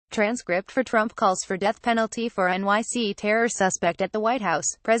Transcript for Trump calls for death penalty for NYC terror suspect at the White House.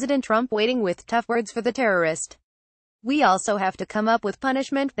 President Trump waiting with tough words for the terrorist. We also have to come up with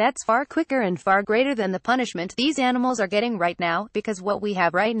punishment that's far quicker and far greater than the punishment these animals are getting right now, because what we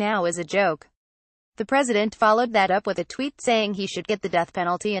have right now is a joke. The president followed that up with a tweet saying he should get the death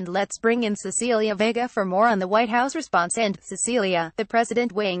penalty, and let's bring in Cecilia Vega for more on the White House response. And Cecilia, the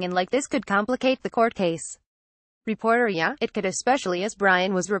president weighing in like this could complicate the court case. Reporter: Yeah, it could, especially as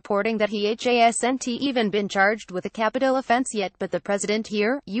Brian was reporting that he hasn't even been charged with a capital offense yet, but the president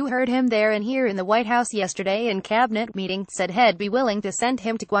here, you heard him there and here in the White House yesterday in cabinet meeting, said he'd be willing to send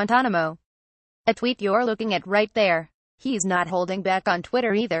him to Guantanamo. A tweet you're looking at right there. He's not holding back on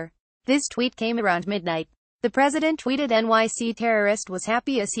Twitter either. This tweet came around midnight. The president tweeted NYC terrorist was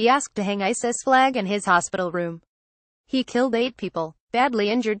happy as he asked to hang ISIS flag in his hospital room. He killed 8 people,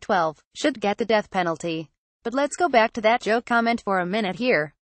 badly injured 12, should get the death penalty. But let's go back to that joke comment for a minute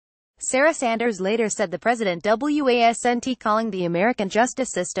here. Sarah Sanders later said the president wasn't calling the American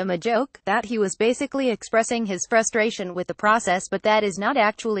justice system a joke, that he was basically expressing his frustration with the process, but that is not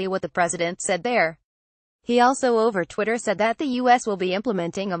actually what the president said there. He also over Twitter said that the U.S. will be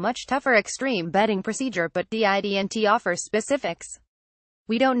implementing a much tougher extreme vetting procedure, but didn't offer specifics.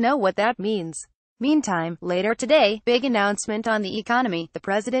 We don't know what that means. Meantime, later today, big announcement on the economy, the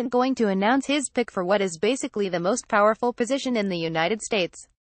president going to announce his pick for what is basically the most powerful position in the United States.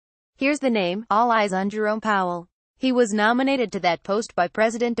 Here's the name, all eyes on Jerome Powell. He was nominated to that post by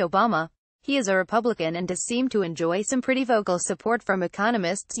President Obama. He is a Republican and does seem to enjoy some pretty vocal support from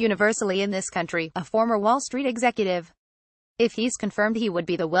economists universally in this country, a former Wall Street executive. If he's confirmed, he would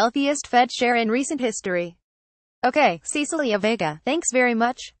be the wealthiest Fed chair in recent history. Okay, Cecilia Vega, thanks very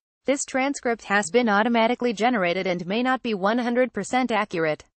much. This transcript has been automatically generated and may not be 100%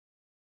 accurate.